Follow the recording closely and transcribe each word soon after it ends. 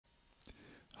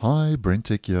Hi,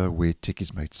 BrenTech here, where tech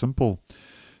is made simple.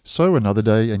 So another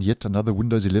day and yet another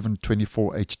Windows 11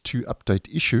 24H2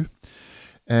 update issue.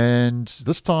 And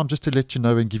this time, just to let you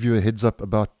know and give you a heads up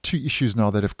about two issues now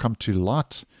that have come to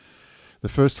light. The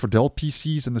first for Dell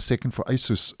PCs and the second for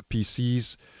Asus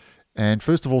PCs. And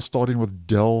first of all, starting with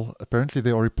Dell, apparently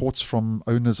there are reports from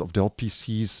owners of Dell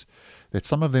PCs that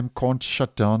some of them can't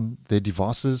shut down their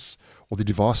devices, or the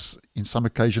device in some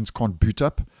occasions can't boot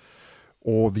up,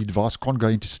 or the device can't go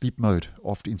into sleep mode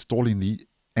after installing the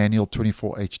annual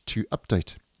 24H2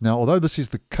 update. Now, although this is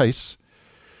the case,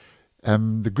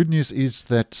 the good news is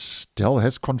that Dell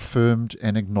has confirmed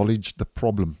and acknowledged the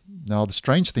problem. Now, the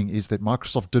strange thing is that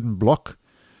Microsoft didn't block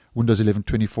Windows 11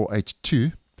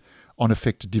 24H2 on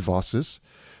affected devices.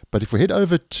 But if we head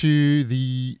over to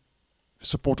the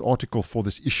support article for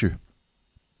this issue,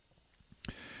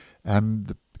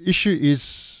 the issue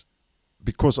is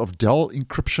because of Dell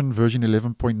encryption version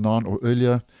 11.9 or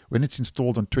earlier. When it's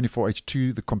installed on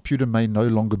 24H2, the computer may no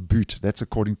longer boot. That's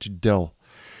according to Dell.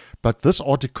 But this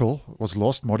article was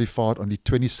last modified on the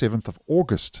 27th of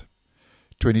August,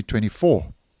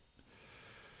 2024.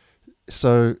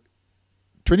 So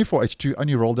 24H2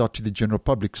 only rolled out to the general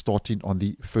public starting on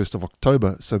the 1st of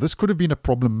October. So this could have been a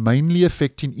problem mainly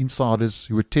affecting insiders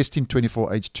who were testing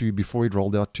 24H2 before it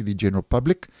rolled out to the general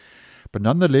public. But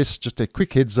nonetheless, just a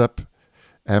quick heads up,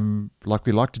 like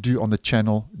we like to do on the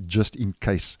channel, just in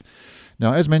case.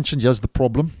 Now, as mentioned, here's the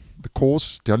problem. The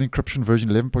cause, Dell encryption version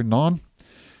 11.9,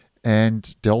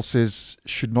 and Dell says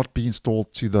should not be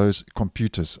installed to those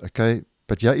computers. Okay,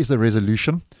 but here is the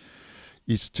resolution,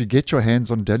 is to get your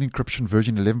hands on Dell encryption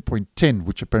version 11.10,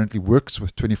 which apparently works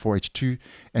with 24H2,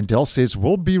 and Dell says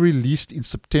will be released in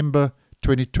September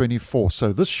 2024.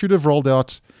 So this should have rolled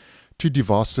out to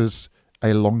devices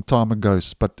a long time ago.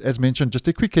 But as mentioned, just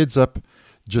a quick heads up,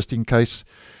 just in case.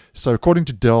 So according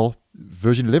to Dell,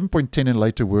 version 11.10 and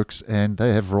later works, and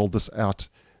they have rolled this out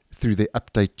through their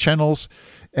update channels.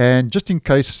 And just in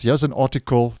case, here's an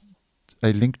article,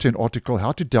 a link to an article,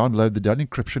 how to download the Dell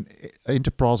Encryption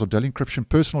Enterprise or Dell Encryption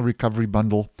Personal Recovery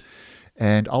Bundle.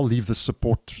 And I'll leave the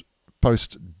support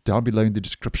post down below in the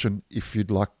description if you'd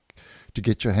like to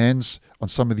get your hands on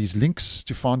some of these links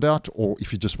to find out, or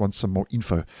if you just want some more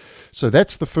info. So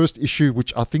that's the first issue,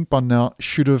 which I think by now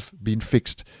should have been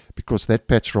fixed because that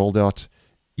patch rolled out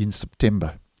in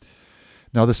September.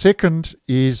 Now, the second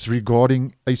is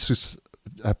regarding Asus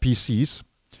PCs.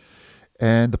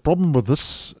 And the problem with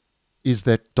this is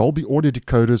that Dolby audio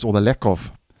decoders, or the lack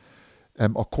of,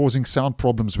 are causing sound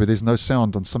problems where there's no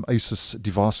sound on some Asus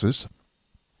devices.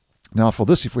 Now, for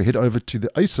this, if we head over to the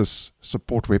Asus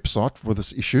support website for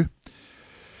this issue,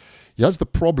 here's the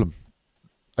problem.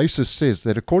 Asus says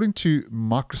that according to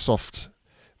Microsoft,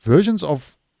 versions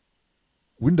of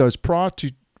Windows prior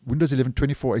to Windows 11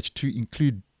 24H2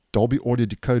 include Dolby audio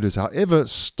decoders. However,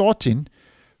 starting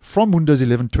from Windows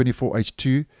 11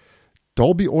 24H2,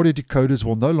 Dolby audio decoders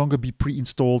will no longer be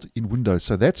pre-installed in Windows.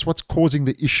 So that's what's causing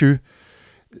the issue.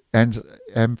 And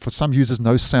for some users,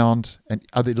 no sound and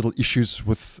other little issues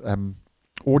with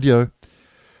audio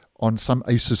on some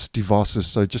Asus devices.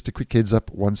 So just a quick heads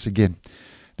up once again.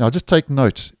 Now, just take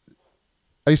note.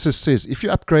 Asus says if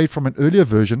you upgrade from an earlier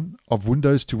version of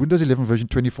Windows to Windows 11 version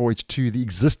 24H2, the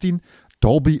existing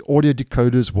Dolby audio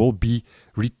decoders will be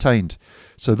retained.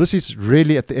 So this is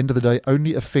really, at the end of the day,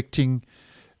 only affecting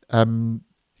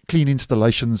clean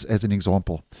installations as an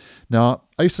example. Now,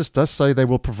 Asus does say they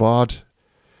will provide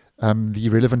the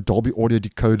relevant Dolby audio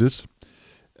decoders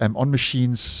on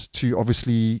machines to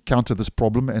obviously counter this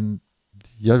problem. And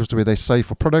here's where they say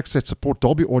for products that support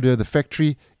Dolby audio, the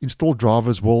factory installed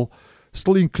drivers will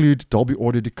still include Dolby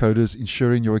audio decoders,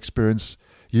 ensuring you experience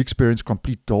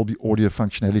complete Dolby audio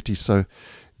functionality. So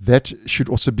that should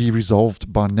also be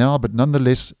resolved by now, but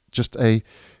nonetheless, just a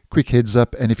quick heads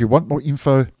up. And if you want more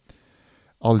info,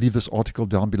 I'll leave this article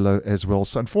down below as well.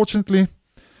 So unfortunately,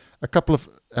 a couple of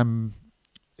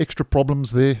extra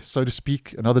problems there, so to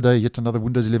speak. Another day, yet another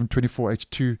Windows 11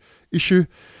 24H2 issue.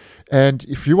 And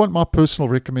if you want my personal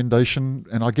recommendation,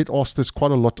 and I get asked this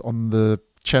quite a lot on the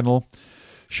channel,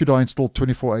 should I install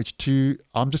 24H2?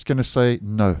 I'm just going to say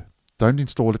no. Don't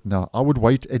install it now. I would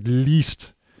wait at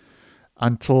least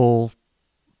until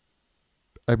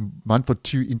a month or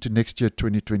two into next year,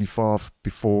 2025,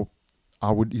 before I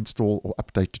would install or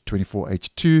update to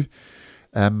 24H2.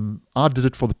 I did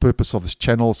it for the purpose of this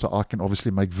channel, so I can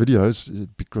obviously make videos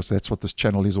because that's what this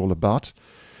channel is all about.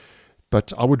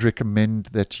 But I would recommend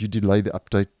that you delay the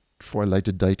update for a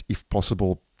later date if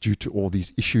possible, due to all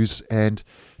these issues. And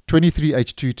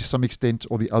 23H2 to some extent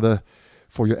or the other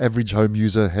for your average home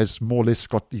user has more or less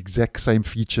got the exact same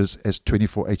features as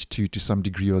 24H2 to some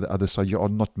degree or the other, so you are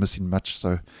not missing much.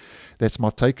 So that's my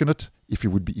take on it if you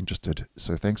would be interested.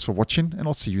 So thanks for watching, and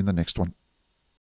I'll see you in the next one.